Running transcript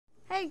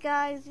Hey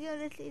guys,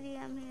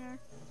 YodaTDM here,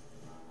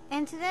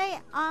 and today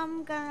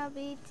I'm gonna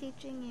be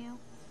teaching you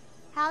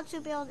how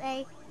to build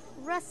a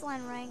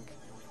wrestling rink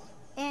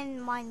in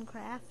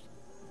Minecraft.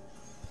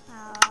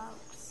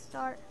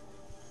 Start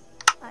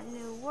a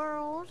new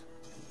world.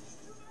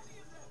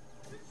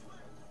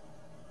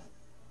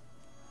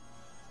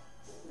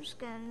 I'm just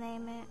gonna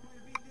name it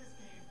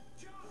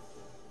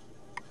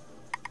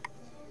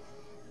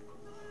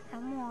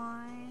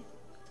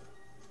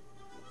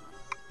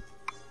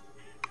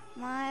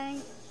My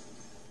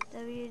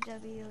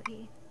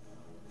WWE.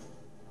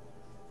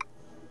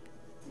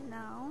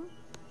 No.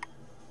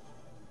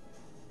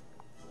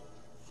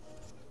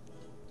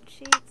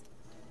 Cheat.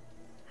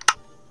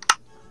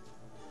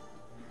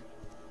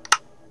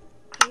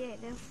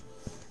 Creative.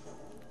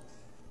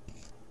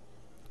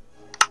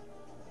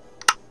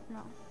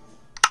 No.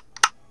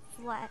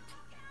 Flat.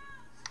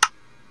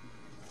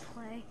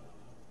 Play.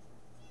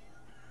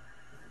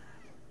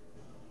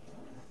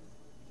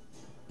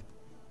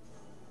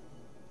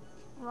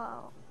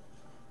 Whoa.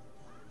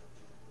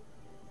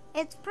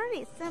 It's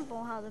pretty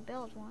simple how to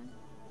build one.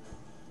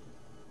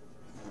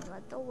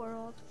 Let the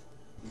world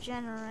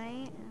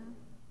generate.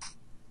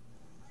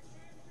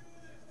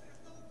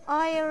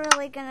 All you're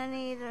really gonna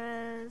need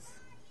is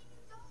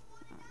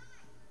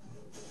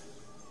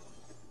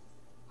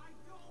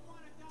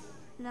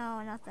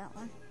no, not that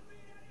one.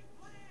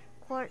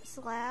 Quartz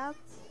slab.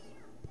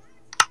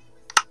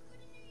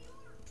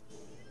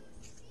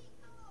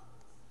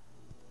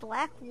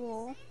 Black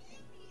wool.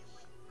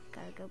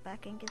 Gotta go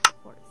back and get the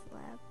quartz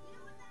slab.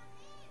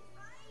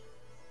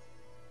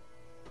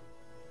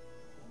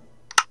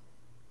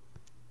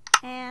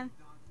 And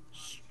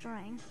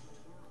string.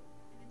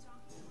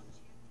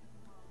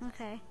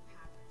 Okay.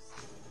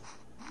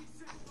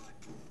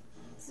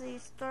 So you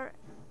start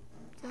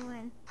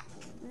doing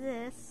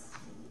this.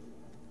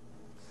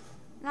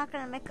 I'm not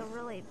gonna make a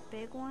really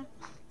big one.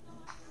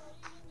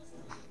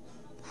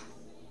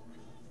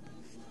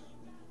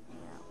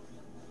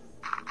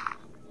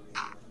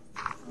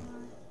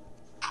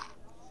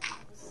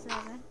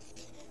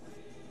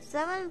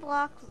 Seven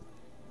blocks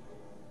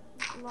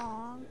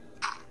long.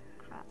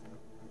 Crap.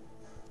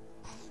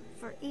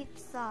 For each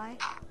side.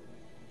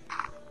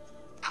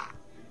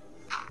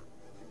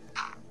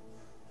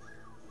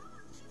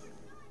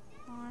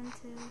 One,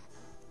 two,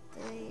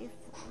 three,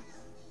 four.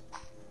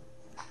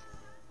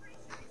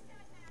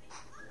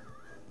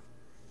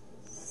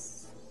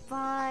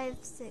 5,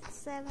 6,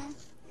 7.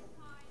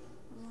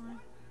 1,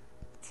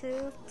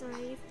 2,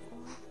 3, 4,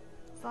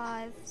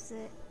 5,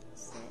 6,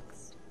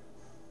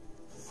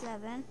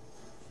 7.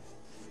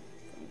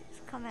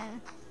 Just come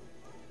in.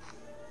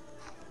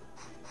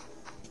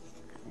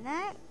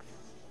 Connect.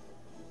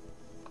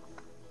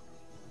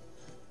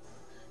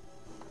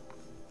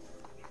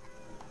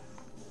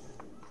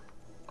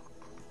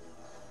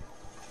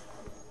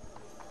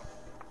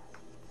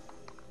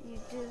 You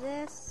do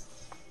this.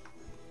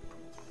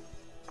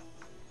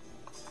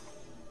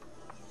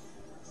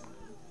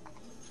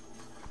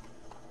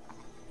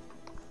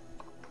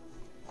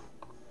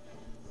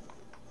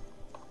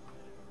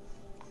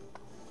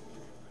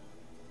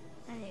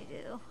 And you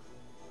do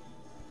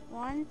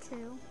 1,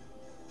 2,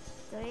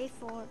 3,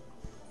 4,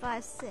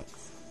 5,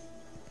 6.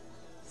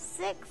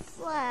 6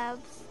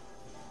 slabs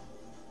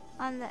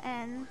on the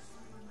ends.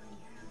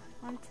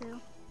 1,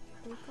 2,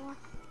 3, 4,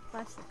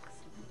 5, 6.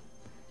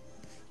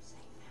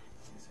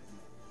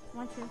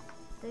 1, 2,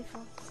 3,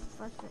 4,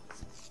 5,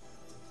 6.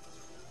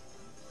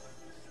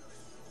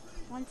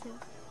 1, 2,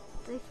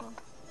 3, 4,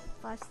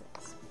 5,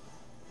 6.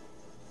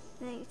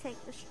 Then you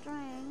take the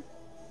string,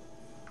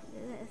 do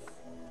this.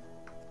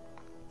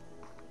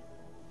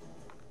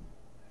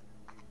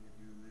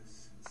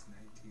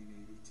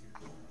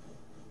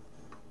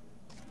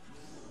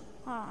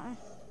 Hold on.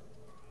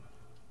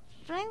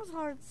 String's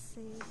hard to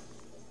see.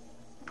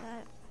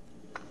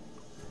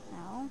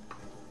 No.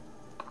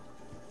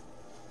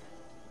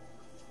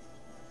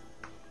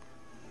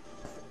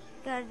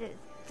 Gotta do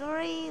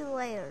 3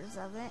 layers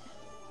of it.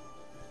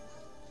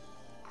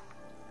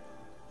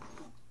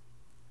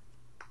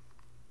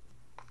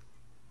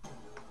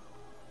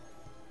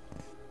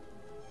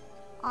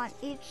 On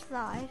each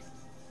side.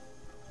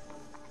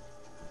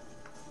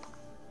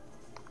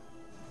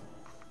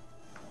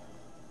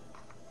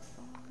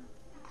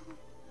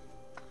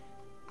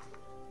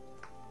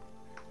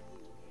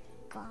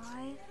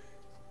 Five.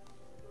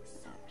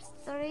 There's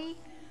 3.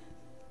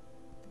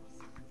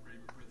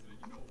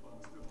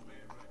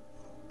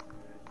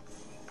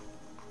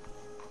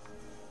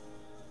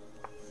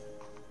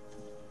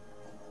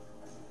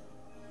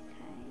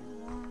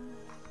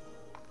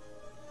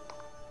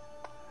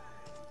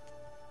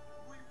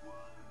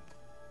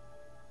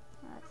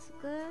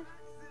 Good.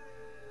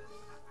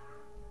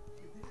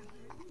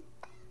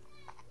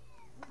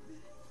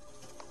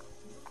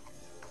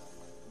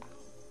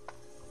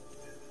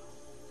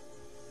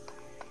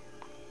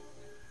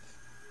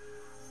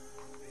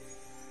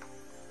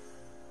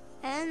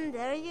 And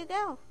there you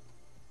go.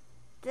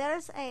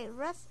 There's a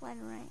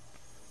wrestling rink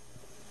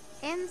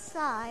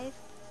inside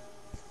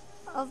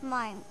of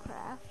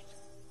Minecraft.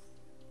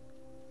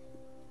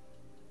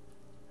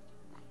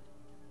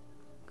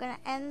 gonna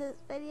end this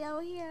video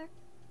here.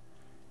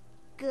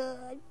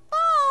 Good.